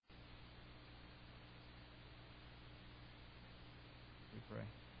pray.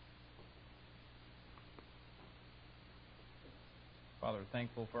 Father,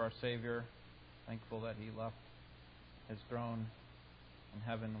 thankful for our Savior, thankful that He left His throne in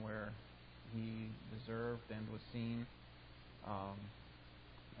heaven where He deserved and was seen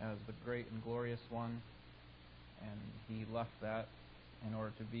as the great and glorious one, and He left that in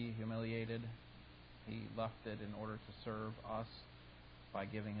order to be humiliated. He left it in order to serve us by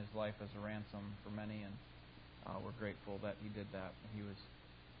giving His life as a ransom for many, and we're grateful that He did that. He was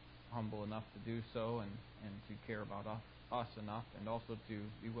humble enough to do so and to care about us enough, and also to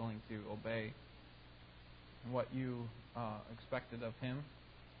be willing to obey what You expected of Him.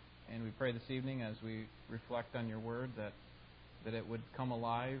 And we pray this evening as we reflect on Your Word that it would come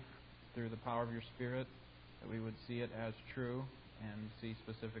alive through the power of Your Spirit, that we would see it as true and see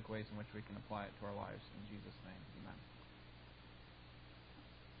specific ways in which we can apply it to our lives. In Jesus' name, amen.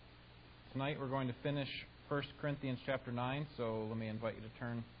 Tonight we're going to finish 1 Corinthians chapter 9, so let me invite you to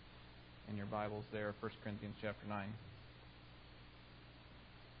turn in your Bibles there, 1 Corinthians chapter 9.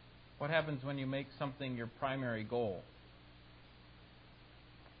 What happens when you make something your primary goal?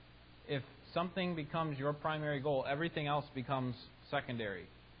 If something becomes your primary goal, everything else becomes secondary.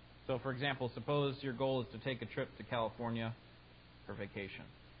 So, for example, suppose your goal is to take a trip to California for vacation.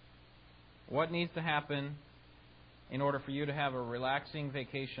 What needs to happen in order for you to have a relaxing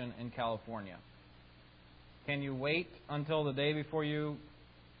vacation in California? Can you wait until the day before you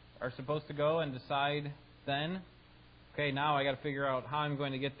are supposed to go and decide then, okay, now I got to figure out how I'm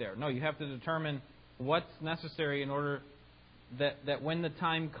going to get there? No, you have to determine what's necessary in order that when the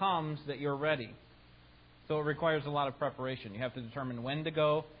time comes that you're ready. So it requires a lot of preparation. You have to determine when to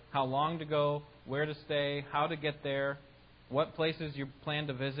go, how long to go, where to stay, how to get there, what places you plan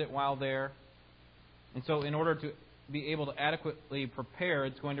to visit while there. And so in order to be able to adequately prepare,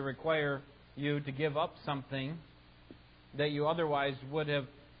 it's going to require you to give up something that you otherwise would have,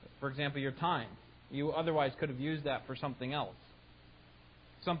 for example, your time. You otherwise could have used that for something else.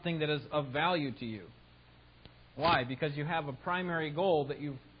 Something that is of value to you. Why? Because you have a primary goal that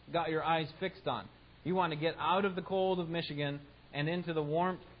you've got your eyes fixed on. You want to get out of the cold of Michigan and into the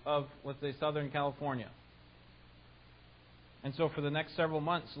warmth of, let's say, Southern California. And so for the next several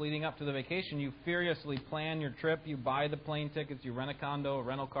months leading up to the vacation, you furiously plan your trip. You buy the plane tickets, you rent a condo, a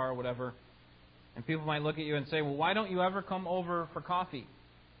rental car, whatever. And people might look at you and say, well, why don't you ever come over for coffee?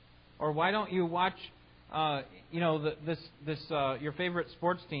 Or why don't you watch, your favorite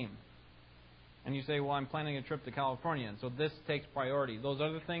sports team? And you say, well, I'm planning a trip to California, and so this takes priority. Those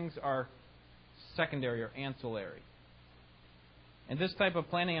other things are secondary or ancillary. And this type of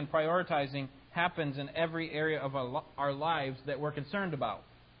planning and prioritizing happens in every area of our lives that we're concerned about.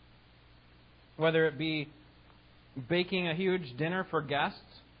 Whether it be baking a huge dinner for guests,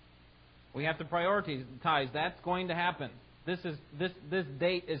 we have to prioritize. That's going to happen. This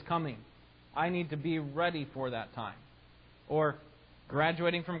date is coming. I need to be ready for that time. Or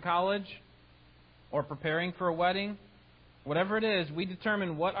graduating from college, or preparing for a wedding, whatever it is, we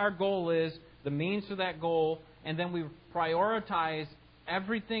determine what our goal is, the means to that goal, and then we prioritize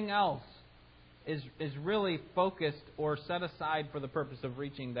everything else is really focused or set aside for the purpose of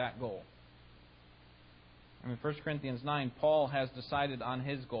reaching that goal. In 1 Corinthians 9, Paul has decided on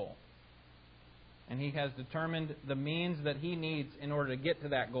his goal. And he has determined the means that he needs in order to get to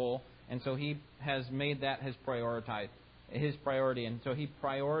that goal, and so he has made that his priority. And so he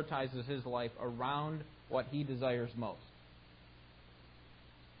prioritizes his life around what he desires most.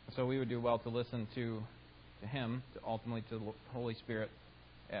 So we would do well to listen to him, ultimately to the Holy Spirit,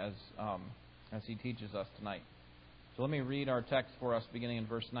 as he teaches us tonight. So let me read our text for us, beginning in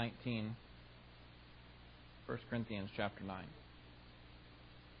verse 19, 1 Corinthians chapter 9.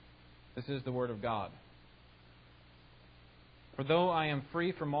 This is the Word of God. For though I am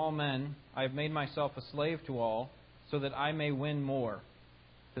free from all men, I have made myself a slave to all, so that I may win more.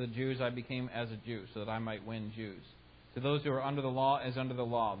 To the Jews I became as a Jew, so that I might win Jews. To those who are under the law, as under the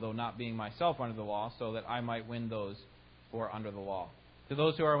law, though not being myself under the law, so that I might win those who are under the law. To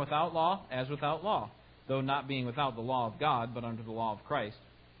those who are without law, as without law, though not being without the law of God, but under the law of Christ,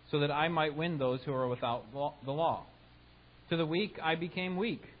 so that I might win those who are without the law. To the weak I became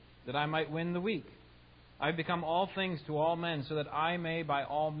weak, that I might win the weak. I have become all things to all men, so that I may by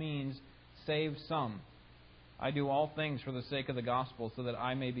all means save some. I do all things for the sake of the gospel, so that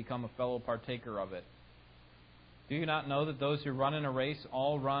I may become a fellow partaker of it. Do you not know that those who run in a race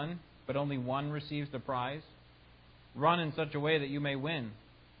all run, but only one receives the prize? Run in such a way that you may win.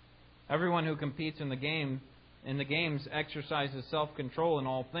 Everyone who competes in the games exercises self-control in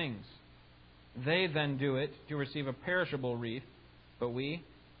all things. They then do it to receive a perishable wreath, but we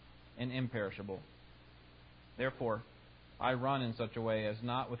an imperishable. Therefore, I run in such a way as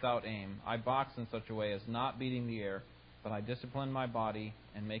not without aim. I box in such a way as not beating the air, but I discipline my body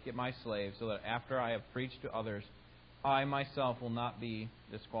and make it my slave, so that after I have preached to others, I myself will not be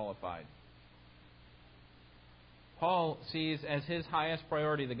disqualified. Paul sees as his highest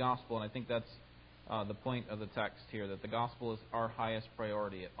priority the gospel, and I think that's the point of the text here, that the gospel is our highest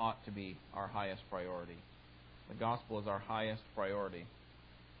priority. It ought to be our highest priority. The gospel is our highest priority.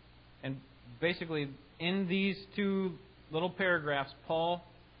 And basically, in these two little paragraphs, Paul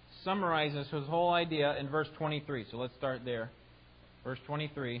summarizes his whole idea in verse 23. So let's start there. Verse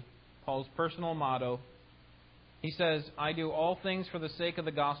 23, Paul's personal motto. He says, I do all things for the sake of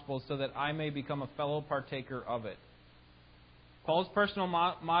the gospel so that I may become a fellow partaker of it. Paul's personal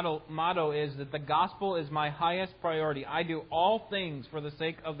motto is that the gospel is my highest priority. I do all things for the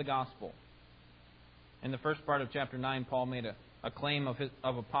sake of the gospel. In the first part of chapter 9, Paul made a claim of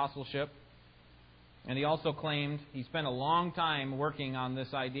apostleship. And he also claimed, he spent a long time working on this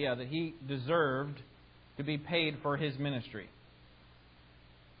idea that he deserved to be paid for his ministry.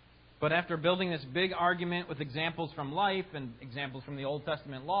 But after building this big argument with examples from life and examples from the Old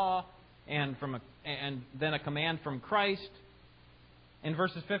Testament law and then a command from Christ, in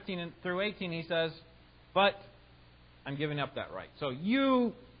verses 15 through 18 he says, but I'm giving up that right. So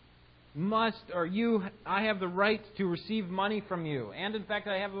I have the right to receive money from you. And in fact,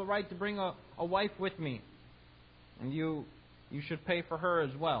 I have the right to bring a wife with me. And you should pay for her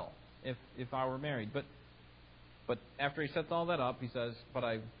as well if I were married. But after he sets all that up, he says, but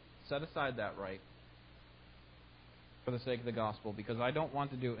I set aside that right for the sake of the gospel, because I don't want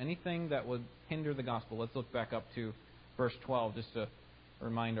to do anything that would hinder the gospel. Let's look back up to verse 12 just to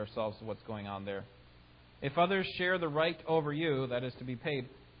remind ourselves of what's going on there. If others share the right over you, that is to be paid,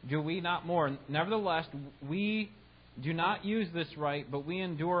 do we not more? Nevertheless, we do not use this right, but we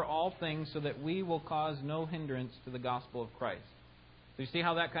endure all things so that we will cause no hindrance to the gospel of Christ. So you see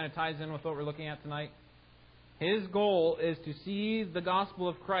how that kind of ties in with what we're looking at tonight? His goal is to see the gospel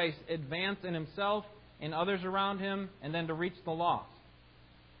of Christ advance in himself, in others around him, and then to reach the lost.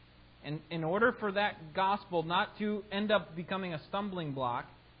 And in order for that gospel not to end up becoming a stumbling block,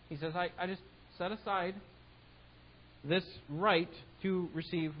 he says, I just set aside this right to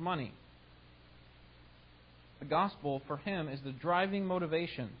receive money. The gospel for him is the driving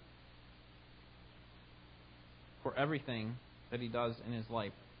motivation for everything that he does in his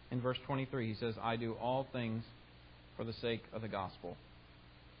life. In verse 23, he says, I do all things for the sake of the gospel.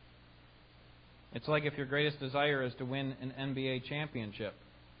 It's like if your greatest desire is to win an NBA championship,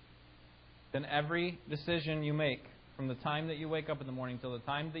 then every decision you make, from the time that you wake up in the morning till the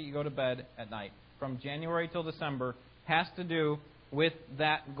time that you go to bed at night, from January till December, has to do with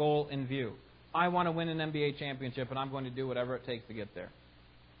that goal in view. I want to win an NBA championship, and I'm going to do whatever it takes to get there,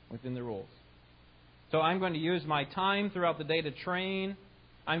 within the rules. So I'm going to use my time throughout the day to train.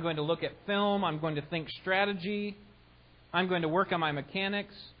 I'm going to look at film. I'm going to think strategy. I'm going to work on my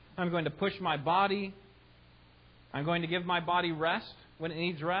mechanics. I'm going to push my body. I'm going to give my body rest when it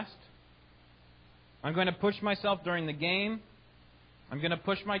needs rest. I'm going to push myself during the game. I'm going to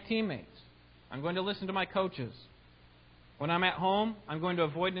push my teammates. I'm going to listen to my coaches. When I'm at home, I'm going to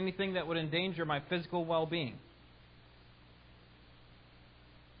avoid anything that would endanger my physical well-being.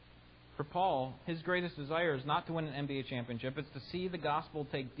 For Paul, his greatest desire is not to win an NBA championship. It's to see the gospel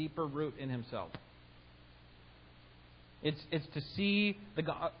take deeper root in himself. It's to see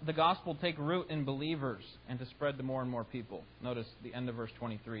the gospel take root in believers and to spread to more and more people. Notice the end of verse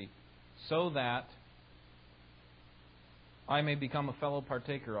 23. So that I may become a fellow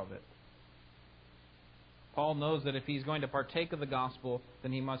partaker of it. Paul knows that if he's going to partake of the gospel,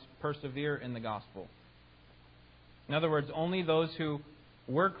 then he must persevere in the gospel. In other words, only those who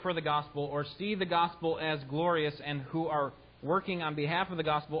work for the gospel or see the gospel as glorious and who are working on behalf of the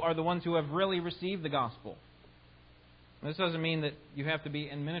gospel are the ones who have really received the gospel. This doesn't mean that you have to be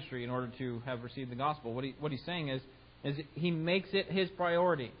in ministry in order to have received the gospel. What he's saying is he makes it his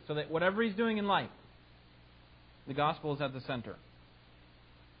priority so that whatever he's doing in life, the gospel is at the center.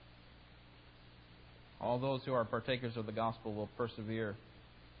 All those who are partakers of the gospel will persevere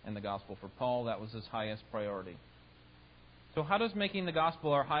in the gospel. For Paul, that was his highest priority. So how does making the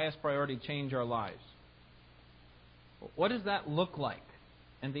gospel our highest priority change our lives? What does that look like?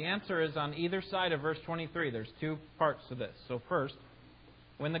 And the answer is on either side of verse 23. There's two parts to this. So first,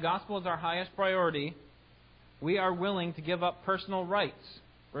 when the gospel is our highest priority, we are willing to give up personal rights.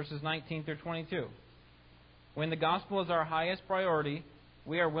 Verses 19 through 22. When the gospel is our highest priority,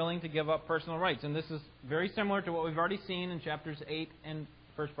 we are willing to give up personal rights. And this is very similar to what we've already seen in chapters 8 and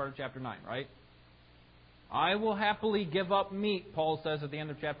first part of chapter 9, right? I will happily give up meat, Paul says at the end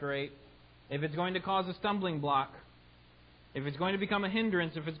of chapter 8, if it's going to cause a stumbling block If it's going to become a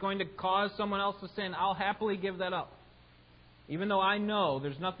hindrance, if it's going to cause someone else to sin, I'll happily give that up. Even though I know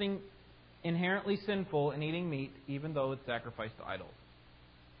there's nothing inherently sinful in eating meat, even though it's sacrificed to idols.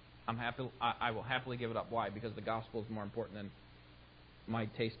 I will happily give it up. Why? Because the gospel is more important than my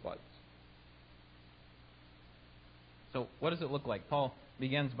taste buds. So what does it look like? Paul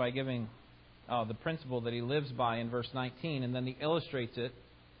begins by giving the principle that he lives by in verse 19, and then he illustrates it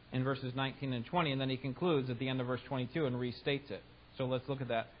in verses 19 and 20, and then he concludes at the end of verse 22 and restates it. So let's look at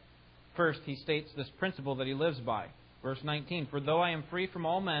that. First, he states this principle that he lives by. Verse 19, "For though I am free from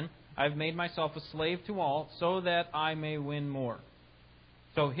all men, I have made myself a slave to all, so that I may win more."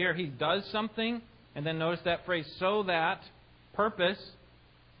 So here he does something, and then notice that phrase, "so that," purpose,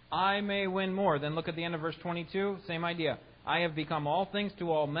 "I may win more." Then look at the end of verse 22, same idea. "I have become all things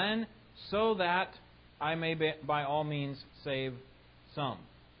to all men, so that I may by all means save some."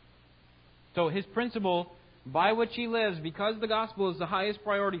 So his principle by which he lives, because the gospel is the highest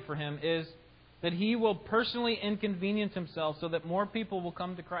priority for him, is that he will personally inconvenience himself so that more people will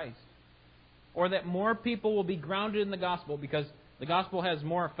come to Christ. Or that more people will be grounded in the gospel, because the gospel has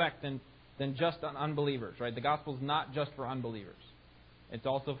more effect than just on unbelievers. Right? The gospel is not just for unbelievers. It's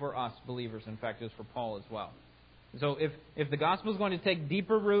also for us believers. In fact, it's for Paul as well. So if the gospel is going to take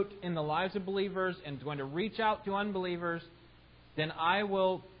deeper root in the lives of believers and is going to reach out to unbelievers, then I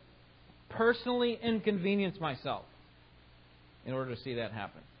will personally inconvenience myself in order to see that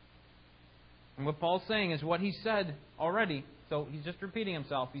happen. And what Paul's saying is what he said already. So he's just repeating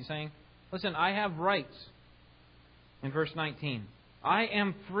himself. He's saying, listen, I have rights. In verse 19, I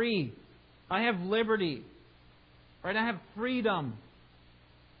am free. I have liberty. Right? I have freedom.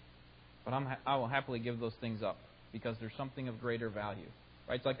 But I will happily give those things up because there's something of greater value.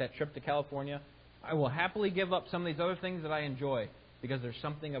 Right? It's like that trip to California. I will happily give up some of these other things that I enjoy because there's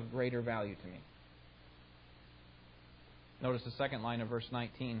something of greater value to me. Notice the second line of verse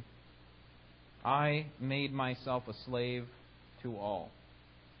 19. I made myself a slave to all,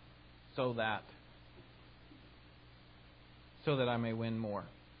 so that I may win more.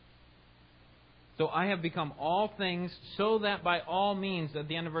 So I have become all things, so that by all means, at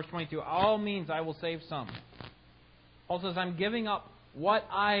the end of verse 22, all means I will save some. Paul says, I'm giving up what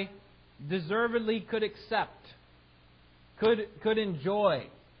I deservedly could accept, could enjoy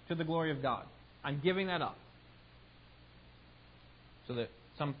to the glory of God. I'm giving that up so that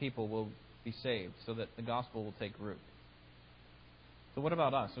some people will be saved, so that the gospel will take root. So what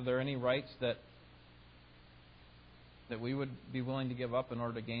about us? Are there any rights that we would be willing to give up in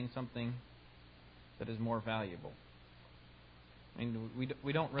order to gain something that is more valuable? I mean,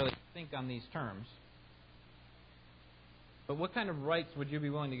 we don't really think on these terms. But what kind of rights would you be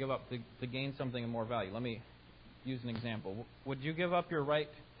willing to give up to gain something of more value? Let me use an example. Would you give up your right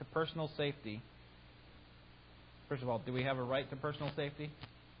to personal safety? First of all, do we have a right to personal safety?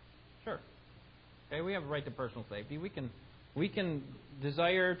 Sure. Okay, we have a right to personal safety. We can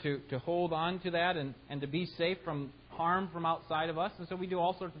desire to hold on to that and to be safe from harm from outside of us. And so we do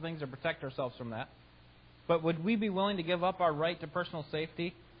all sorts of things to protect ourselves from that. But would we be willing to give up our right to personal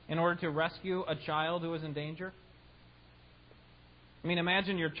safety in order to rescue a child who is in danger? I mean,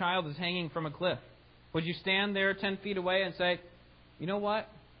 imagine your child is hanging from a cliff. Would you stand there 10 feet away and say, you know what?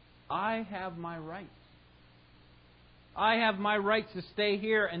 I have my rights. I have my rights to stay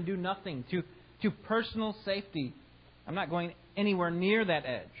here and do nothing, to personal safety. I'm not going anywhere near that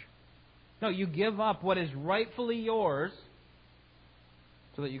edge. No, you give up what is rightfully yours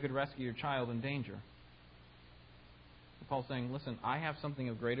so that you could rescue your child in danger. Paul's saying, listen, I have something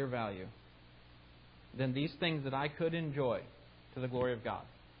of greater value than these things that I could enjoy to the glory of God.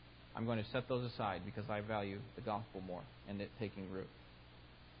 I'm going to set those aside because I value the gospel more and it taking root.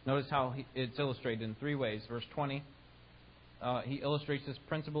 Notice how it's illustrated in three ways. Verse 20, he illustrates this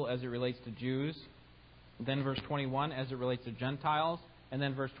principle as it relates to Jews. Then verse 21 as it relates to Gentiles. And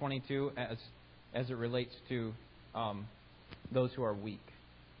then verse 22 as it relates to those who are weak.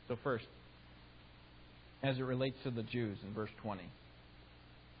 So first, as it relates to the Jews in verse 20.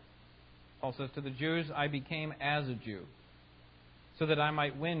 Paul says, to the Jews I became as a Jew, so that I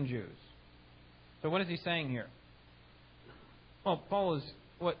might win Jews. So what is he saying here? Well, Paul is,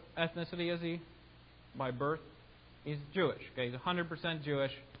 what ethnicity is he by birth? He's Jewish. Okay, he's 100%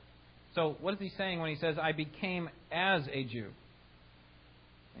 Jewish. So what is he saying when he says, I became as a Jew?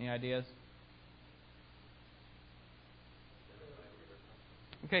 Any ideas?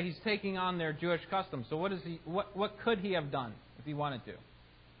 Okay, he's taking on their Jewish customs. So what could he have done if he wanted to?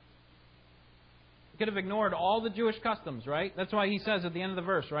 He could have ignored all the Jewish customs, right? That's why he says at the end of the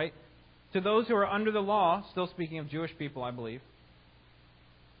verse, right? To those who are under the law, still speaking of Jewish people, I believe,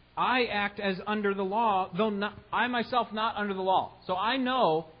 I act as under the law, though not, I myself not under the law. So I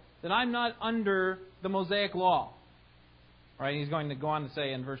know that I'm not under the Mosaic law. Right? He's going to go on to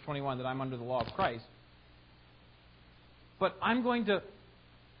say in verse 21 that I'm under the law of Christ. But I'm going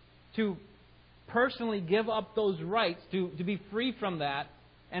to personally give up those rights, to be free from that,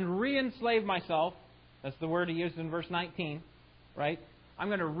 and re-enslave myself. That's the word he used in verse 19. Right? I'm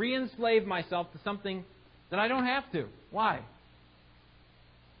going to re-enslave myself to something that I don't have to. Why?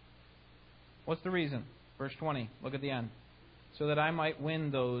 What's the reason? Verse 20. Look at the end. So that I might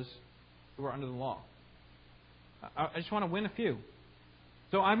win those who are under the law. I just want to win a few.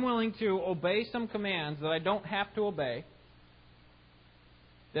 So I'm willing to obey some commands that I don't have to obey,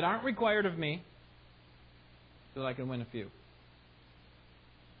 that aren't required of me, so that I can win a few.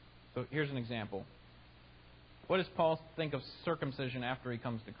 So here's an example. What does Paul think of circumcision after he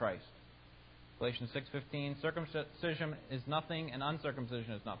comes to Christ? Galatians 6:15, circumcision is nothing and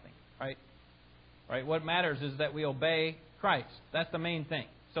uncircumcision is nothing. Right? Right? What matters is that we obey Christ. That's the main thing.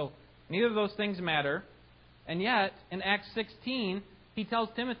 So neither of those things matter. And yet, in Acts 16, he tells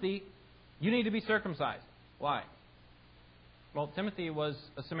Timothy, you need to be circumcised. Why? Well, Timothy was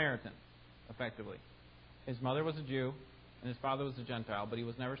a Samaritan, effectively. His mother was a Jew, and his father was a Gentile, but he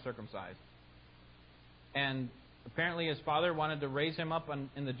was never circumcised. And apparently his father wanted to raise him up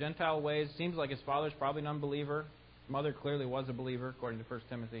in the Gentile ways. Seems like his father's probably an unbeliever. His mother clearly was a believer, according to 1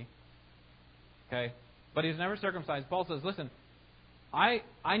 Timothy. Okay? But he was never circumcised. Paul says, listen, I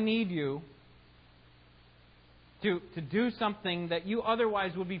need you to do something that you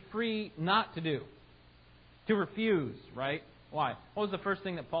otherwise would be free not to do. To refuse, right? Why? What was the first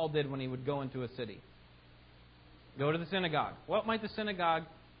thing that Paul did when he would go into a city? Go to the synagogue. What might the synagogue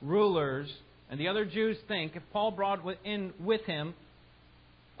rulers and the other Jews think if Paul brought in with him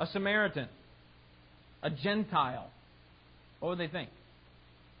a Samaritan, a Gentile? What would they think?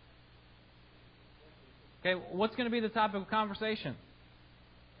 Okay, what's going to be the topic of conversation?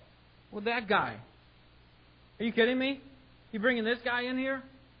 Well, that guy. Are you kidding me? You bringing this guy in here?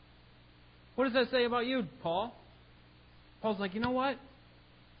 What does that say about you, Paul? Paul's like, you know what?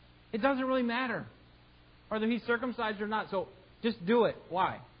 It doesn't really matter whether he's circumcised or not. So just do it.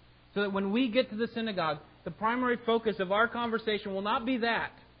 Why? So that when we get to the synagogue, the primary focus of our conversation will not be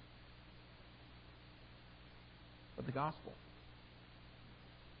that, but the gospel.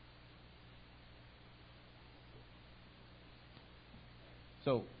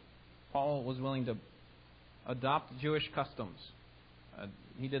 So Paul was willing to adopt Jewish customs.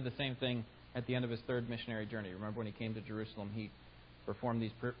 He did the same thing at the end of his third missionary journey. Remember when he came to Jerusalem, he performed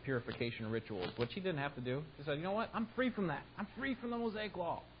these purification rituals, which he didn't have to do. He said, you know what? I'm free from that. I'm free from the Mosaic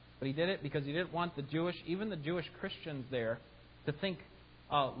law. But he did it because he didn't want even the Jewish Christians there to think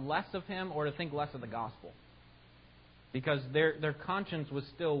less of him or to think less of the gospel. Because their conscience was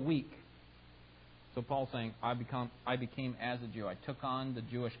still weak. So Paul's saying, I became as a Jew. I took on the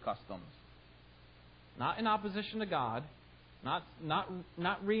Jewish customs. Not in opposition to God, not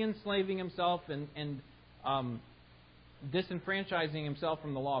re-enslaving himself and disenfranchising himself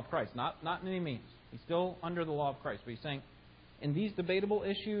from the law of Christ. Not in any means. He's still under the law of Christ. But he's saying, in these debatable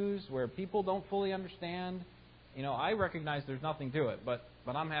issues where people don't fully understand, I recognize there's nothing to it, but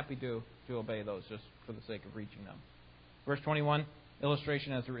I'm happy to obey those just for the sake of reaching them. Verse 21,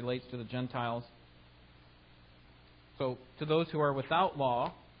 illustration as it relates to the Gentiles. So, to those who are without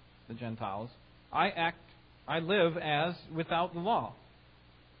law, the Gentiles, I live as without the law.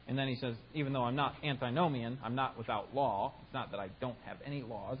 And then he says, even though I'm not antinomian, I'm not without law. It's not that I don't have any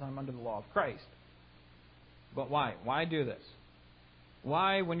laws. I'm under the law of Christ. But why? Why do this?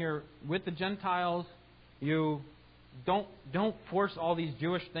 Why, when you're with the Gentiles, you don't force all these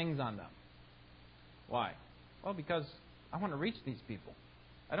Jewish things on them? Why? Well, because I want to reach these people.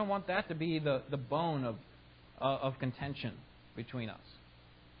 I don't want that to be the bone of contention between us.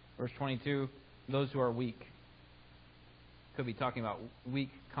 Verse 22, those who are weak. Could be talking about weak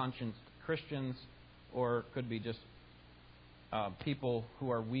conscienced Christians, or could be just people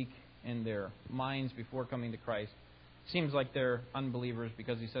who are weak in their minds before coming to Christ. Seems like they're unbelievers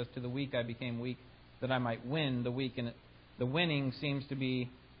because he says, to the weak I became weak that I might win the weak. And the winning seems to be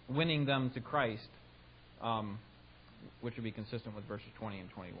winning them to Christ, which would be consistent with verses 20 and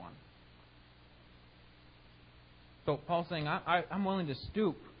 21. So Paul's saying, I'm willing to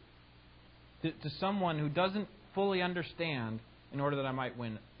stoop to someone who doesn't fully understand in order that I might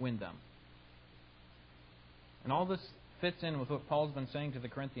win them. And all this fits in with what Paul's been saying to the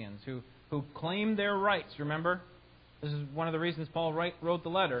Corinthians who claim their rights. Remember? This is one of the reasons Paul wrote the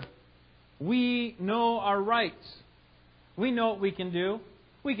letter. We know our rights. We know what we can do.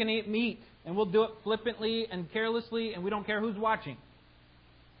 We can eat meat, and we'll do it flippantly and carelessly, and we don't care who's watching.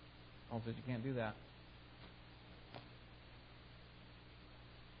 Paul says you can't do that.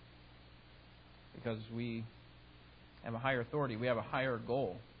 Because we have a higher authority. We have a higher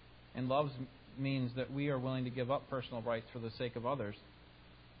goal. And love means that we are willing to give up personal rights for the sake of others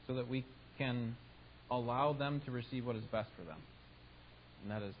so that we can allow them to receive what is best for them.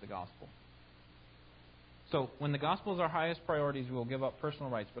 And that is the gospel. So, when the gospel is our highest priorities, we will give up personal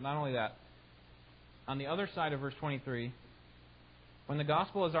rights. But not only that, on the other side of verse 23, when the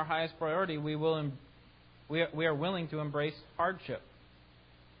gospel is our highest priority, we are willing to embrace hardship.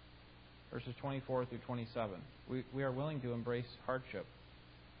 Verses 24 through 27. We are willing to embrace hardship.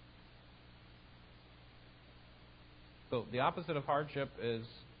 So, the opposite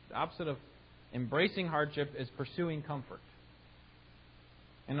of embracing hardship is pursuing comfort.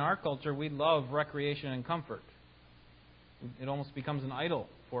 In our culture, we love recreation and comfort. It almost becomes an idol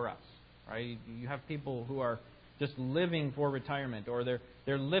for us, right? You have people who are just living for retirement, or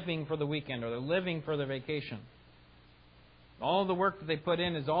they're living for the weekend, or they're living for their vacation. All the work that they put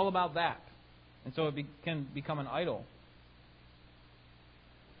in is all about that. And so it can become an idol.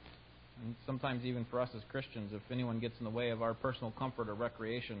 And sometimes even for us as Christians, if anyone gets in the way of our personal comfort or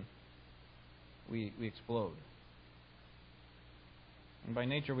recreation, we explode. And by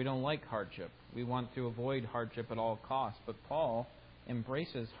nature, we don't like hardship. We want to avoid hardship at all costs. But Paul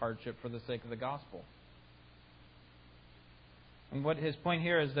embraces hardship for the sake of the gospel. And what his point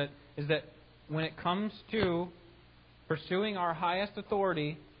here is that when it comes to pursuing our highest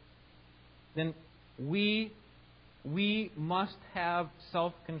authority, then we must have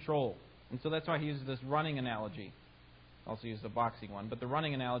self-control. And so that's why he uses this running analogy. I also use the boxing one, but the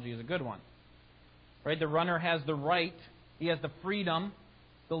running analogy is a good one. Right? The runner has the right, he has the freedom,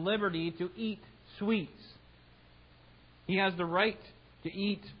 the liberty to eat sweets. He has the right to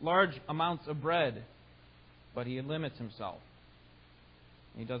eat large amounts of bread, but he limits himself.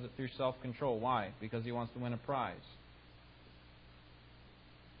 He does it through self-control. Why? Because he wants to win a prize.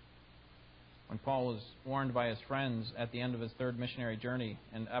 When Paul was warned by his friends at the end of his third missionary journey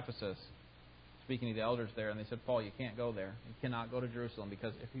in Ephesus, speaking to the elders there, and they said, Paul, you can't go there. You cannot go to Jerusalem,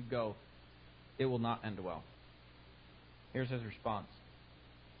 because if you go, it will not end well. Here's his response.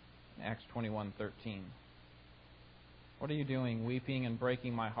 In Acts 21:13. What are you doing, weeping and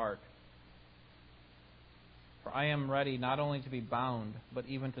breaking my heart? For I am ready not only to be bound, but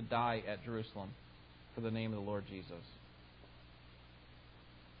even to die at Jerusalem for the name of the Lord Jesus.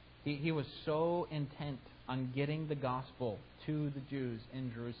 He was so intent on getting the gospel to the Jews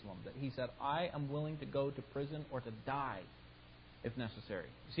in Jerusalem that he said, I am willing to go to prison or to die if necessary.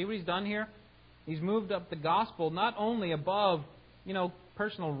 See what he's done here? He's moved up the gospel not only above,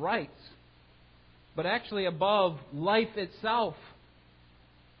 personal rights, but actually above life itself.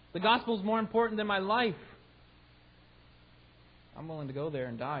 The gospel is more important than my life. I'm willing to go there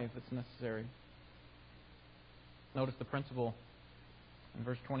and die if it's necessary. Notice the principle in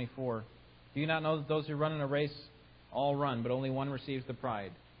verse 24. Do you not know that those who run in a race all run, but only one receives the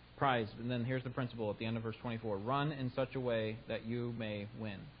prize? And then here's the principle at the end of verse 24. Run in such a way that you may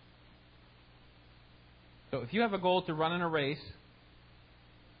win. So if you have a goal to run in a race,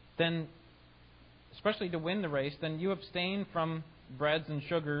 then, especially to win the race, then you abstain from breads and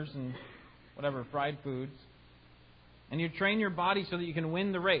sugars and whatever, fried foods. And you train your body so that you can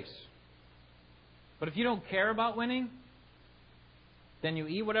win the race. But if you don't care about winning, then you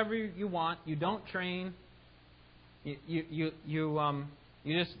eat whatever you want. You don't train. You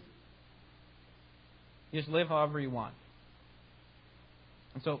just live however you want.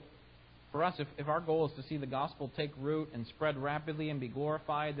 And so, for us, if our goal is to see the gospel take root and spread rapidly and be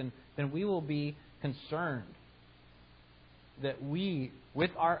glorified, then we will be concerned that we,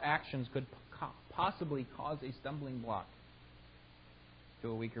 with our actions, could possibly cause a stumbling block to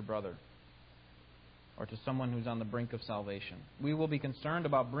a weaker brother or to someone who's on the brink of salvation. We will be concerned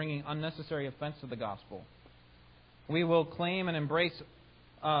about bringing unnecessary offense to the gospel. We will claim and embrace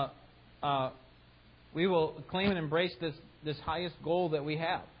this highest goal that we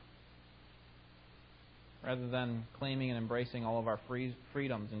have, rather than claiming and embracing all of our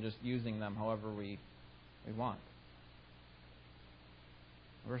freedoms and just using them however we want.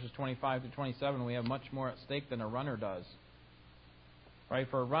 Verses 25 to 27, we have much more at stake than a runner does. Right?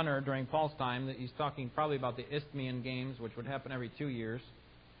 For a runner, during Paul's time, he's talking probably about the Isthmian Games, which would happen every 2 years.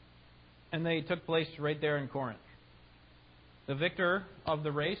 And they took place right there in Corinth. The victor of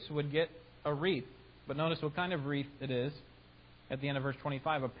the race would get a wreath. But notice what kind of wreath it is at the end of verse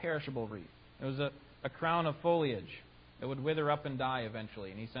 25, a perishable wreath. It was a crown of foliage that would wither up and die eventually.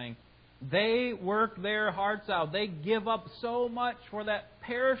 And he's saying, they work their hearts out. They give up so much for that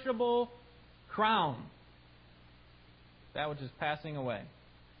perishable crown, that which is passing away.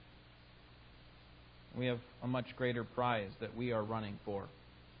 We have a much greater prize that we are running for.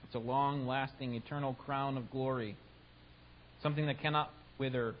 It's a long-lasting, eternal crown of glory. Something that cannot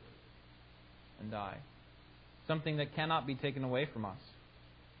wither and die. Something that cannot be taken away from us.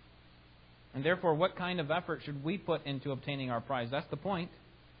 And therefore, what kind of effort should we put into obtaining our prize? That's the point.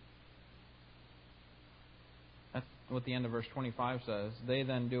 That's what the end of verse 25 says. They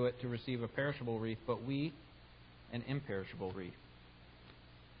then do it to receive a perishable wreath, but we an imperishable wreath.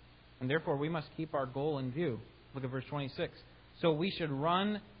 And therefore, we must keep our goal in view. Look at verse 26. So we should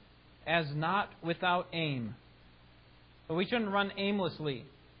run as not without aim. But we shouldn't run aimlessly.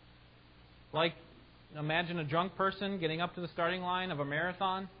 Like, imagine a drunk person getting up to the starting line of a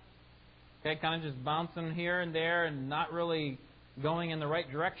marathon. Okay, kind of just bouncing here and there and not really going in the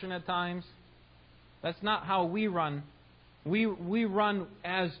right direction at times. That's not how we run. We run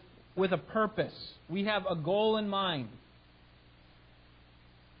as with a purpose. We have a goal in mind.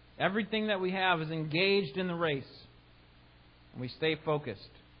 Everything that we have is engaged in the race. And we stay focused.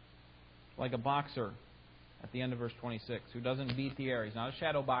 Like a boxer at the end of verse 26 who doesn't beat the air. He's not a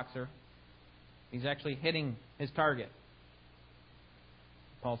shadow boxer. He's actually hitting his target.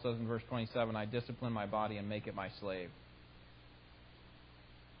 Paul says in verse 27, I discipline my body and make it my slave.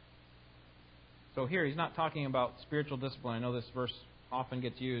 So here he's not talking about spiritual discipline. I know this verse often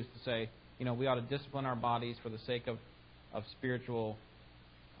gets used to say, we ought to discipline our bodies for the sake of spiritual,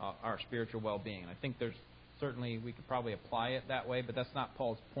 our spiritual well-being. And I think certainly we could probably apply it that way, but that's not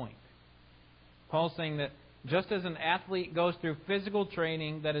Paul's point. Paul's saying that just as an athlete goes through physical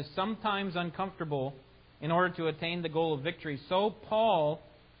training that is sometimes uncomfortable in order to attain the goal of victory, so Paul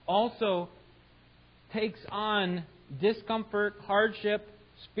also takes on discomfort, hardship,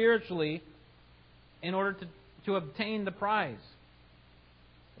 spiritually, in order to obtain the prize,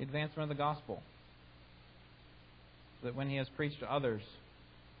 the advancement of the gospel. So that when he has preached to others,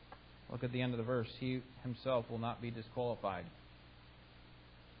 look at the end of the verse, he himself will not be disqualified.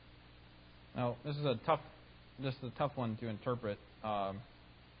 Now, this is a tough one to interpret.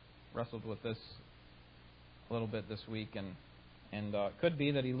 Wrestled with this a little bit this week, and it could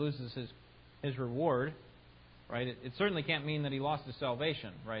be that he loses his reward, right? It certainly can't mean that he lost his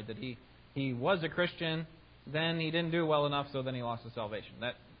salvation, right? That he was a Christian, then he didn't do well enough, so then he lost his salvation.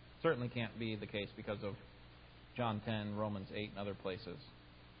 That certainly can't be the case because of John 10, Romans 8, and other places.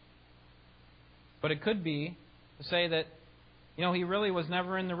 But it could be to say that, he really was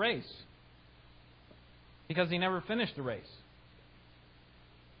never in the race because he never finished the race.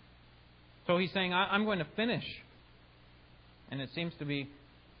 So he's saying, I'm going to finish. And that seems to be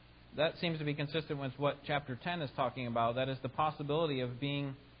consistent with what chapter 10 is talking about. That is the possibility of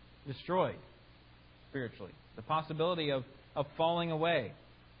being destroyed spiritually. The possibility of falling away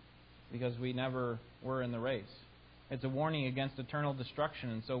because we never were in the race. It's a warning against eternal destruction,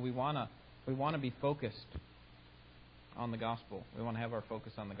 and so we want to be focused on the gospel. We want to have our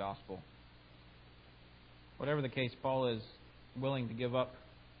focus on the gospel. Whatever the case, Paul is willing to give up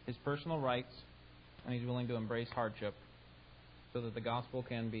his personal rights, and he's willing to embrace hardship so that the gospel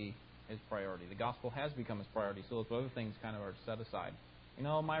can be his priority. The gospel has become his priority, so those other things kind of are set aside.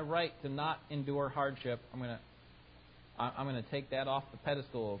 My right to not endure hardship, I'm going to take that off the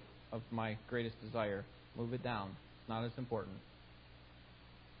pedestal of my greatest desire. Move it down. It's not as important.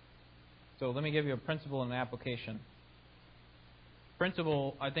 So let me give you a principle and an application.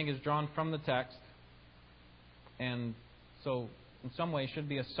 Principle, I think, is drawn from the text, and so in some way should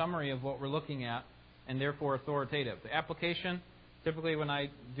be a summary of what we're looking at, and therefore authoritative. The application, typically when I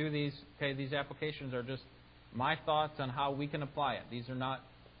do these applications are just my thoughts on how we can apply it. These are not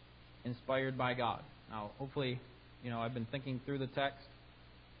inspired by God. Now, hopefully, I've been thinking through the text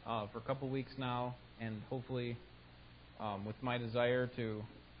for a couple weeks now, and hopefully with my desire to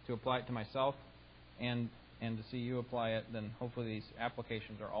apply it to myself and to see you apply it, then hopefully these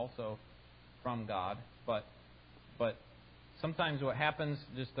applications are also from God. But sometimes what happens,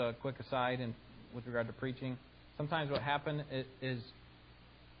 just a quick aside and with regard to preaching, sometimes what happens is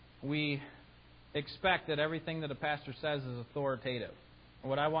we expect that everything that a pastor says is authoritative. And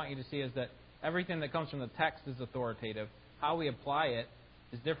what I want you to see is that everything that comes from the text is authoritative. How we apply it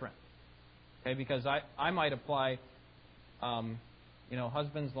is different. Okay, because I might apply,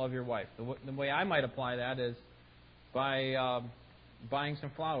 husbands, love your wife. The way I might apply that is by buying some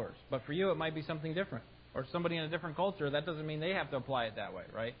flowers. But for you, it might be something different. Or somebody in a different culture, that doesn't mean they have to apply it that way,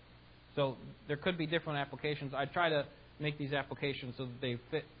 right? So there could be different applications. I try to make these applications so that they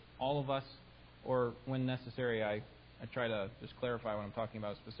fit all of us, or when necessary, I try to just clarify when I'm talking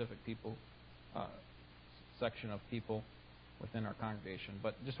about a specific people, section of people within our congregation.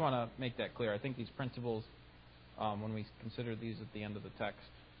 But just want to make that clear. I think these principles, when we consider these at the end of the text,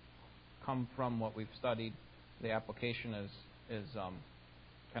 come from what we've studied. The application is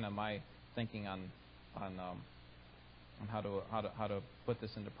kind of my thinking on how to put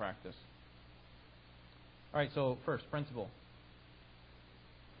this into practice. All right, so first principle.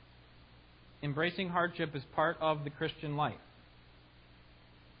 Embracing hardship is part of the Christian life.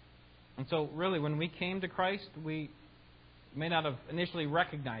 And so really, when we came to Christ, we may not have initially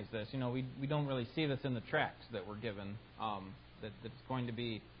recognized this. We don't really see this in the tracts that we're given, that it's going to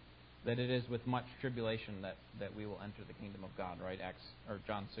be, that it is with much tribulation that we will enter the kingdom of God, right?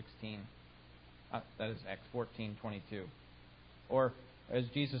 John 16. That is Acts 14:22. Or, as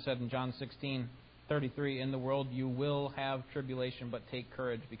Jesus said in John 16:33, in the world you will have tribulation, but take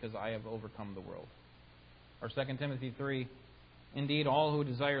courage because I have overcome the world. Or 2 Timothy 3, indeed, all who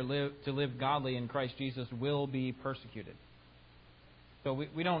desire to live godly in Christ Jesus will be persecuted. So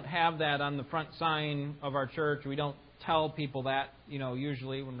we don't have that on the front sign of our church. We don't tell people that,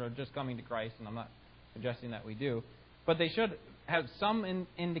 usually when they're just coming to Christ, and I'm not suggesting that we do. But they should have some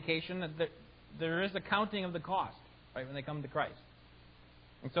indication that there is a counting of the cost, right, when they come to Christ.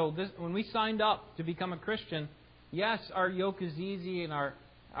 And so when we signed up to become a Christian, yes, our yoke is easy and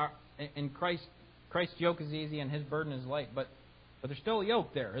Christ's yoke is easy and His burden is light, but there's still a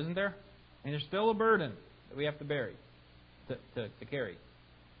yoke there, isn't there? And there's still a burden that we have to bear, to carry.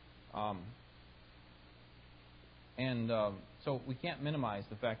 So we can't minimize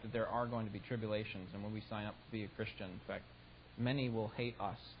the fact that there are going to be tribulations, and when we sign up to be a Christian, in fact, many will hate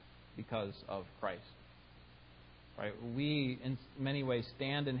us because of Christ. Right? We, in many ways,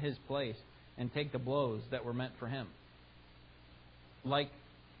 stand in His place and take the blows that were meant for Him. Like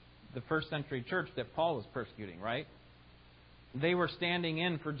the first century church that Paul was persecuting, right? They were standing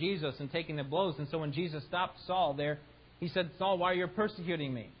in for Jesus and taking the blows. And so when Jesus stopped Saul there, He said, Saul, why are you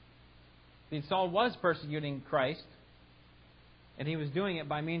persecuting me? See, Saul was persecuting Christ, and he was doing it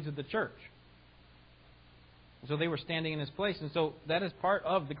by means of the church. So they were standing in His place. And so that is part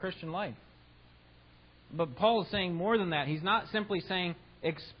of the Christian life. But Paul is saying more than that. He's not simply saying,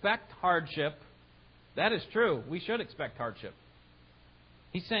 expect hardship. That is true. We should expect hardship.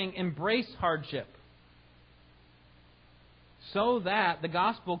 He's saying, embrace hardship so that the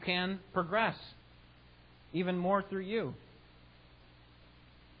gospel can progress even more through you.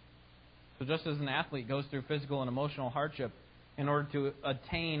 So just as an athlete goes through physical and emotional hardship in order to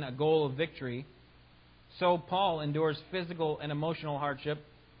attain a goal of victory, so Paul endures physical and emotional hardship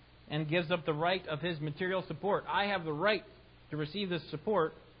and gives up the right of his material support. I have the right to receive this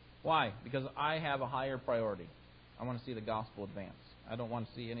support. Why? Because I have a higher priority. I want to see the gospel advance. I don't want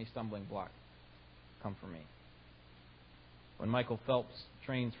to see any stumbling block come for me. When Michael Phelps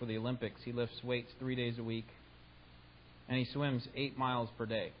trains for the Olympics, he lifts weights 3 days a week, and he swims 8 miles per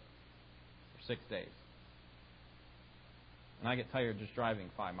day for 6 days. And I get tired just driving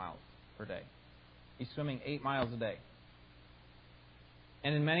 5 miles per day. He's swimming 8 miles a day.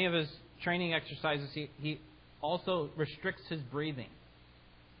 And in many of his training exercises, he also restricts his breathing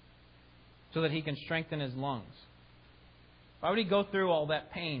so that he can strengthen his lungs. Why would he go through all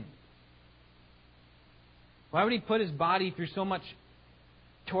that pain? Why would he put his body through so much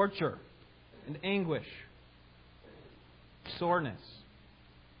torture and anguish, soreness?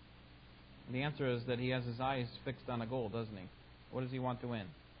 And the answer is that he has his eyes fixed on a goal, doesn't he? What does he want to win?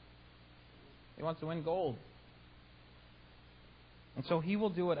 He wants to win gold. And so he will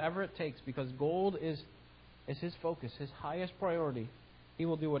do whatever it takes because gold is his focus, his highest priority. He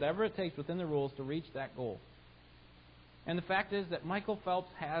will do whatever it takes within the rules to reach that goal. And the fact is that Michael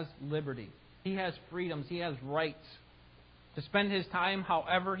Phelps has liberty. He has freedoms. He has rights to spend his time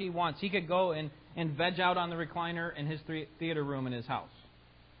however he wants. He could go and veg out on the recliner in his theater room in his house.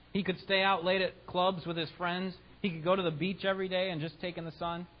 He could stay out late at clubs with his friends. He could go to the beach every day and just take in the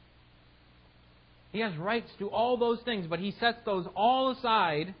sun. He has rights to all those things, but he sets those all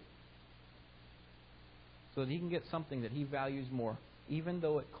aside so that he can get something that he values more, even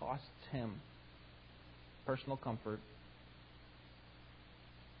though it costs him personal comfort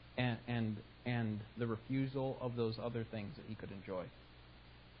and the refusal of those other things that he could enjoy.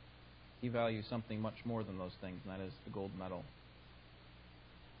 He values something much more than those things, and that is the gold medal.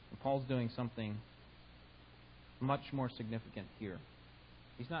 And Paul's doing something much more significant here.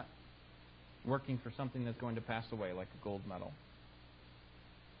 He's not working for something that's going to pass away like a gold medal.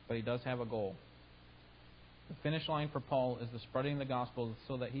 But he does have a goal. The finish line for Paul is the spreading of the gospel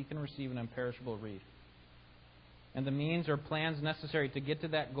so that he can receive an imperishable wreath. And the means or plans necessary to get to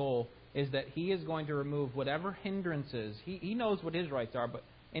that goal is that he is going to remove whatever hindrances. He knows what his rights are, but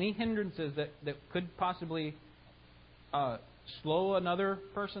any hindrances that could possibly slow another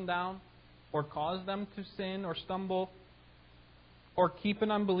person down or cause them to sin or stumble or keep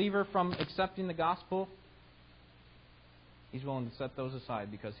an unbeliever from accepting the gospel, He's willing to set those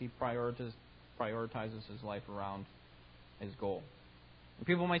aside because He prioritizes His life around His goal. And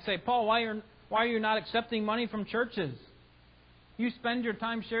people might say, Paul, why are you not accepting money from churches? You spend your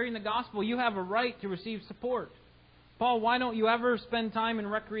time sharing the gospel. You have a right to receive support. Paul, why don't you ever spend time in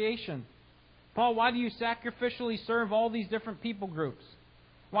recreation? Paul, why do you sacrificially serve all these different people groups?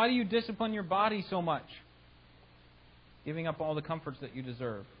 Why do you discipline your body so much? Giving up all the comforts that you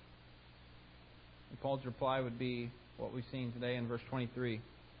deserve. And Paul's reply would be what we've seen today in verse 23.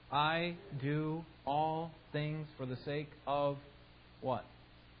 I do all things for the sake of what?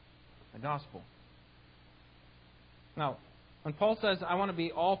 The gospel. Now, when Paul says, I want to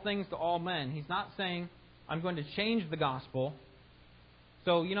be all things to all men, he's not saying, I'm going to change the gospel.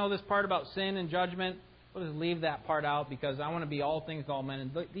 So, this part about sin and judgment, we'll just leave that part out because I want to be all things to all men.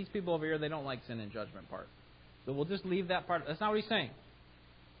 And these people over here, they don't like sin and judgment part. So we'll just leave that part. That's not what he's saying.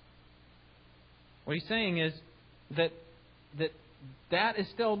 What he's saying is that is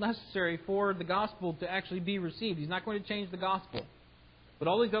still necessary for the gospel to actually be received. He's not going to change the gospel. But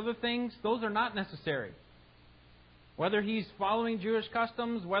all these other things, those are not necessary. Whether he's following Jewish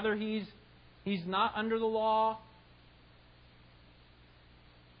customs, whether he's not under the law,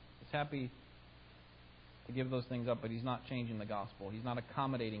 he's happy to give those things up, but he's not changing the gospel. He's not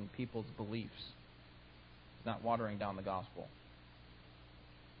accommodating people's beliefs. He's not watering down the gospel.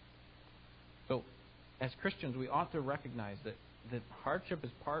 So, as Christians, we ought to recognize that hardship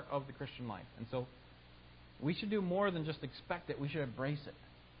is part of the Christian life. And so, we should do more than just expect it. We should embrace it.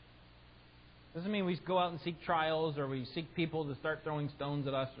 Doesn't mean we go out and seek trials or we seek people to start throwing stones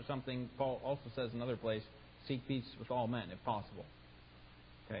at us or something. Paul also says in another place, seek peace with all men if possible.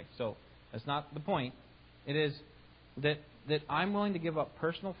 Okay, so that's not the point. It is that I'm willing to give up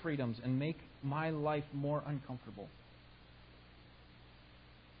personal freedoms and make my life more uncomfortable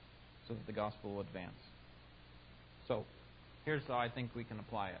so that the gospel will advance. So, here's how I think we can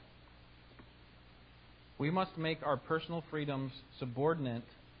apply it. We must make our personal freedoms subordinate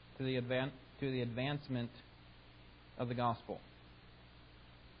to the advancement of the gospel.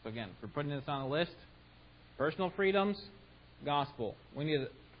 So again, if we're putting this on a list, personal freedoms, gospel. We need to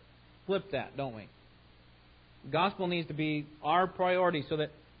flip that, don't we? Gospel needs to be our priority so that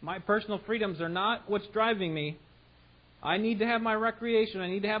my personal freedoms are not what's driving me. I need to have my recreation. I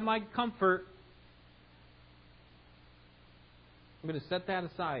need to have my comfort. I'm going to set that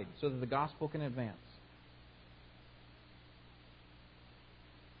aside so that the gospel can advance.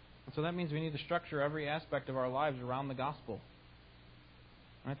 And so that means we need to structure every aspect of our lives around the gospel.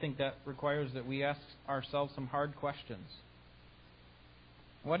 And I think that requires that we ask ourselves some hard questions.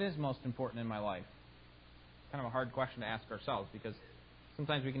 What is most important in my life? Kind of a hard question to ask ourselves because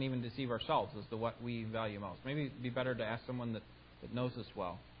sometimes we can even deceive ourselves as to what we value most. Maybe it'd be better to ask someone that knows us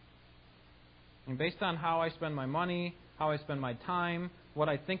well. And based on how I spend my money, how I spend my time, what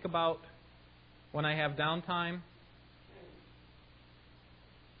I think about when I have downtime,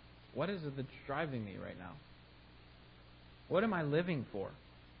 what is it that's driving me right now? What am I living for?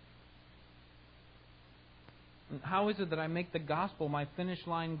 And how is it that I make the gospel my finish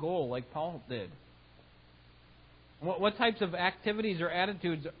line goal like Paul did? What types of activities or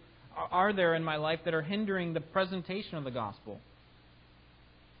attitudes are there in my life that are hindering the presentation of the gospel?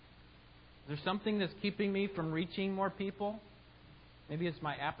 Is there something that's keeping me from reaching more people? Maybe it's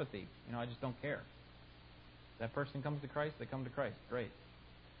my apathy. I just don't care. If that person comes to Christ, they come to Christ. Great.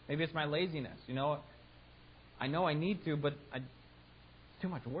 Maybe it's my laziness. I know I need to, but it's too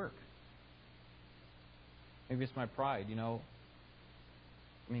much work. Maybe it's my pride.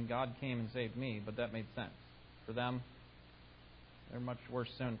 God came and saved me, but that made sense. For them, they're a much worse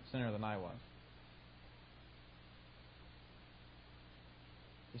sinner than I was.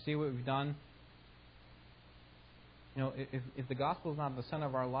 You see what we've done? If the gospel is not at the center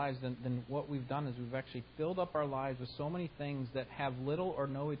of our lives, then what we've done is we've actually filled up our lives with so many things that have little or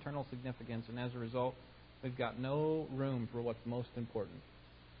no eternal significance, and as a result, we've got no room for what's most important.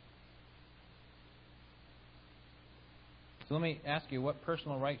 So let me ask you, what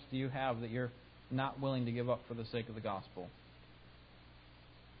personal rights do you have that you're not willing to give up for the sake of the gospel?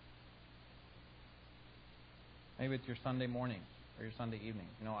 Maybe it's your Sunday morning or your Sunday evening.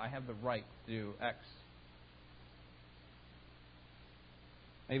 I have the right to do X.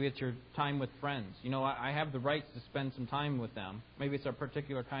 Maybe it's your time with friends. I have the right to spend some time with them. Maybe it's a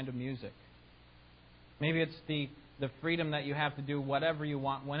particular kind of music. Maybe it's the freedom that you have to do whatever you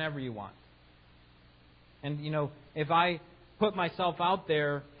want, whenever you want. And, if I put myself out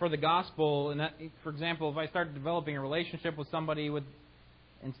there for the gospel, and that, for example, if I start developing a relationship with somebody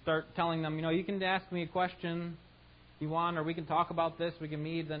and start telling them, you can ask me a question, you want, or we can talk about this, we can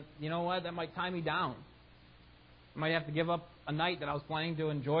meet, then you know what? That might tie me down. I might have to give up a night that I was planning to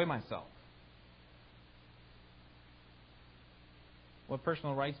enjoy myself. What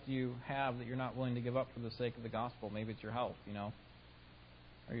personal rights do you have that you're not willing to give up for the sake of the gospel? Maybe it's your health,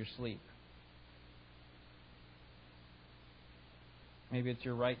 or your sleep. Maybe it's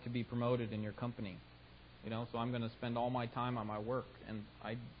your right to be promoted in your company. So I'm going to spend all my time on my work. And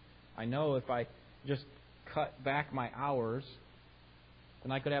I know if I just cut back my hours,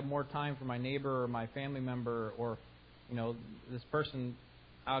 then I could have more time for my neighbor or my family member or, this person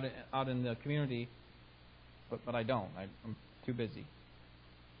out in the community. But I don't. I'm too busy.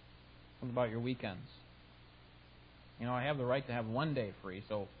 What about your weekends? I have the right to have one day free,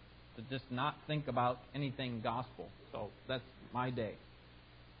 so to just not think about anything gospel. So that's my day.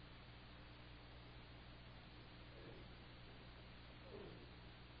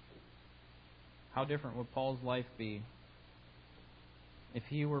 How different would Paul's life be if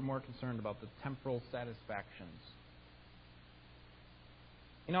he were more concerned about the temporal satisfactions?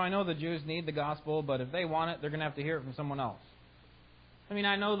 I know the Jews need the gospel, but if they want it, they're going to have to hear it from someone else.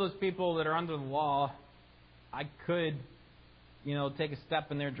 I know those people that are under the law, I could, take a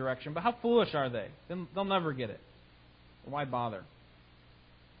step in their direction, but how foolish are they? They'll never get it. Why bother?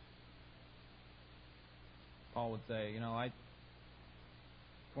 Paul would say, you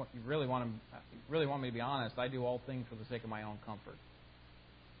really want me to be honest, I do all things for the sake of my own comfort.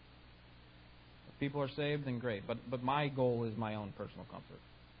 If people are saved, then great. But my goal is my own personal comfort.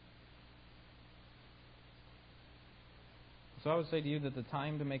 So I would say to you that the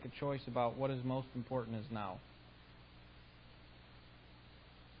time to make a choice about what is most important is now.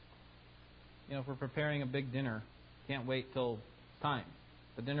 If we're preparing a big dinner, can't wait till time.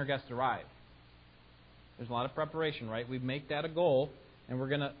 The dinner guests arrive. There's a lot of preparation, right? We make that a goal, and we're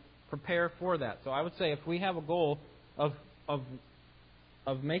going to prepare for that. So I would say if we have a goal of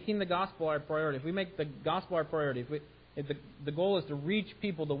making the gospel our priority, if we make the gospel our priority, if the goal is to reach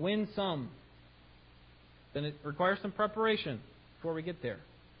people, to win some, then it requires some preparation before we get there.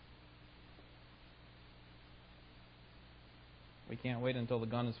 We can't wait until the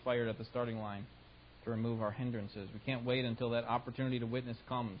gun is fired at the starting line to remove our hindrances. We can't wait until that opportunity to witness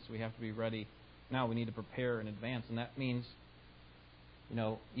comes. We have to be ready now. We need to prepare in advance. And that means,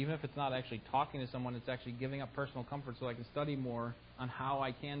 even if it's not actually talking to someone, it's actually giving up personal comfort so I can study more on how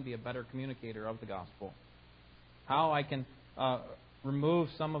I can be a better communicator of the gospel. How I can remove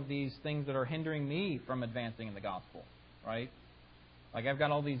some of these things that are hindering me from advancing in the gospel, right? Like I've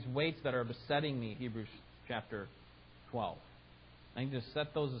got all these weights that are besetting me, Hebrews chapter 12. I need to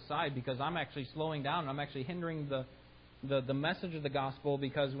set those aside because I'm actually slowing down. I'm actually hindering the message of the gospel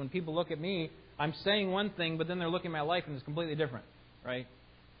because when people look at me, I'm saying one thing, but then they're looking at my life and it's completely different, right?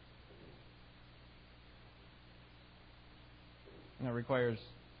 And that requires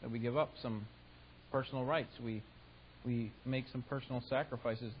that we give up some personal rights. We make some personal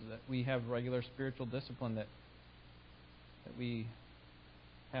sacrifices, that we have regular spiritual discipline, that we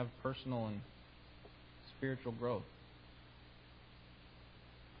have personal and spiritual growth.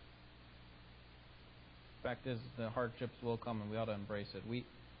 The fact is, the hardships will come and we ought to embrace it.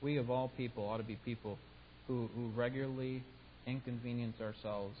 We of all people ought to be people who regularly inconvenience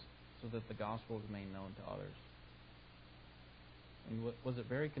ourselves so that the gospel is made known to others. And was it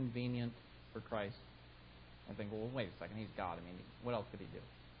very convenient for Christ? I think, well, wait a second, he's God. What else could he do?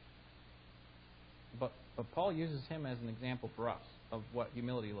 But Paul uses him as an example for us of what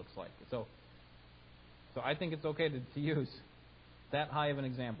humility looks like. So I think it's okay to use that high of an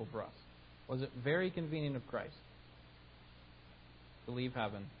example for us. Was it very convenient of Christ to leave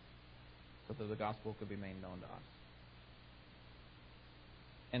heaven so that the gospel could be made known to us?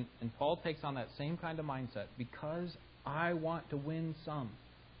 And Paul takes on that same kind of mindset. Because I want to win some,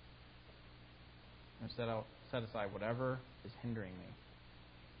 I set aside whatever is hindering me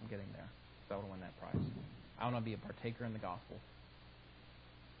from getting there. So I want to win that prize. I want to be a partaker in the gospel.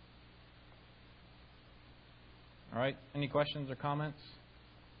 All right. Any questions or comments?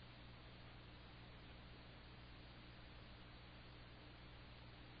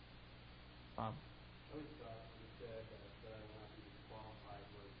 Bob? I always thought when he said that I want to be qualified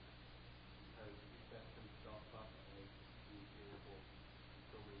was because he set himself up as the example in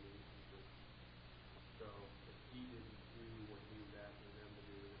so many instances. So if he didn't do what he was asking them to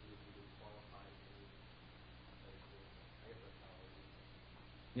do, that he would be disqualified. I guess that's how I read it.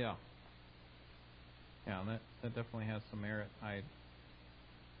 Yeah. Yeah, that definitely has some merit. I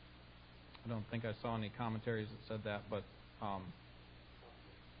don't think I saw any commentaries that said that, but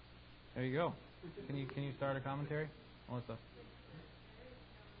there you go. Can you start a commentary, Melissa?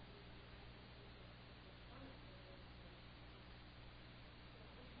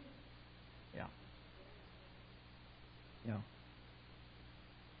 you know.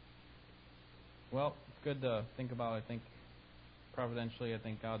 Well, it's good to think about. I think providentially, I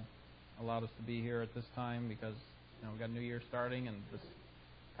think God allowed us to be here at this time because we've got a new year starting, and this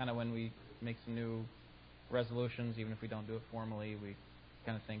kind of when we make some new resolutions, even if we don't do it formally, we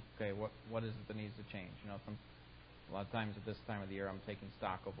kind of think, okay, what is it that needs to change? A lot of times at this time of the year, I'm taking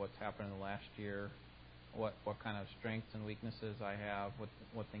stock of what's happened in the last year, what kind of strengths and weaknesses I have,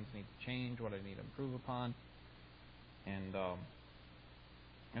 what things need to change, what I need to improve upon, and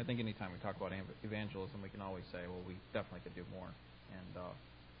I think anytime we talk about evangelism, we can always say, well, we definitely could do more,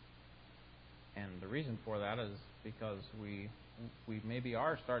 and the reason for that is because we maybe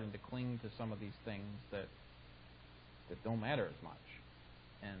are starting to cling to some of these things that don't matter as much,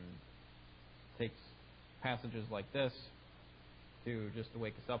 and it takes passages like this to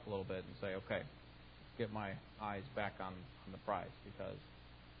wake us up a little bit and say, okay, let's get my eyes back on the prize, because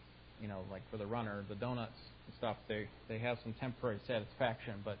like for the runner, the donuts and stuff, they have some temporary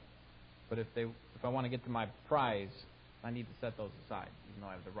satisfaction, but if I want to get to my prize, I need to set those aside, even though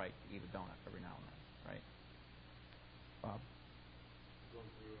I have the right to eat a donut every now and then, right? Bob? Going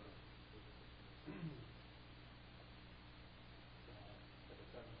through like a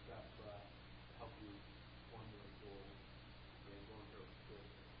 7-step to help you formulate goals, and going through a scripture.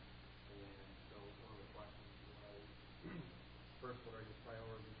 And so one of the questions was, first, what are your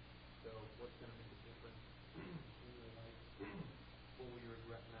priorities? So what's going to make a difference in your life? What will you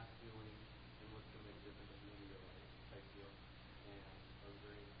regret not doing? And what's going to make a difference at the end of your life type deal? And I was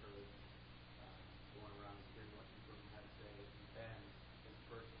very encouraged going around and hearing what people had to say. And then his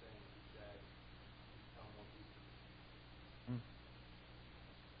first thing he said, tell more people.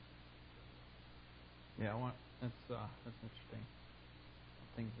 Yeah, that's interesting.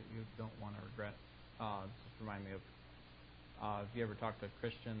 Things that you don't want to regret. Just remind me of if you ever talk to a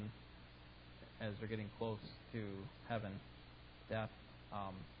Christian as they're getting close to heaven, death,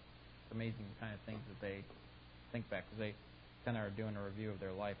 it's amazing the kind of things that they think back, because they kind of are doing a review of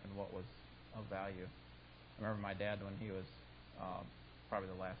their life and what was of value. I remember my dad, when he was probably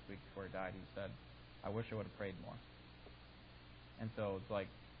the last week before he died, he said, I wish I would have prayed more. And so it's like,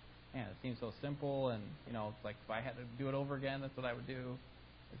 man, it seems so simple, and it's like if I had to do it over again, that's what I would do,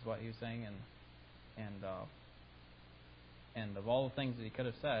 is what he was saying. And of all the things that he could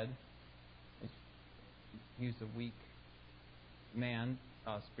have said, he was a weak man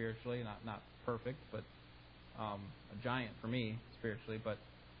spiritually, not perfect, but a giant for me spiritually. But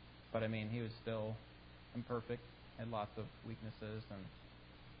I mean, he was still imperfect, had lots of weaknesses,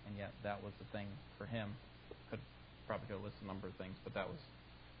 and yet that was the thing for him. Probably could have listed a number of things, but that was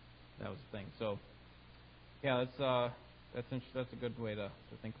the thing. So, yeah, that's a good way to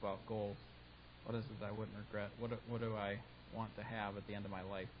think about goals. What is it that I wouldn't regret? What do I want to have at the end of my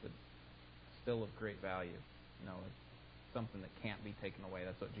life that's still of great value? It's something that can't be taken away.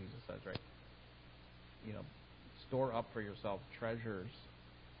 That's what Jesus says, right? Store up for yourself treasures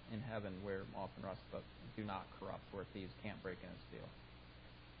in heaven where moth and rust but do not corrupt, where thieves can't break in and steal.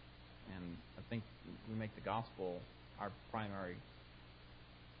 And I think we make the gospel our primary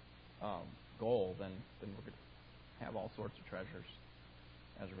goal, then we're going to have all sorts of treasures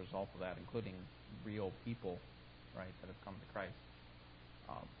as a result of that, including real people, right, that have come to Christ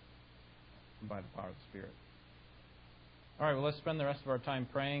by the power of the Spirit. All right, well, let's spend the rest of our time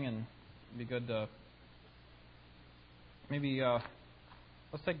praying, and it'd be good to maybe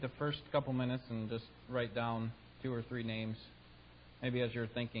let's take the first couple minutes and just write down 2 or 3 names. Maybe as you're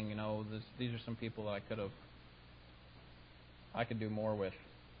thinking, these are some people that I could do more with.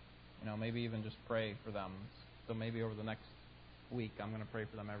 Maybe even just pray for them. So maybe over the next week, I'm going to pray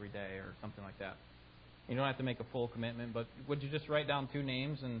for them every day or something like that. You don't have to make a full commitment, but would you just write down 2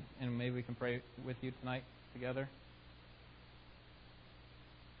 names and maybe we can pray with you tonight together?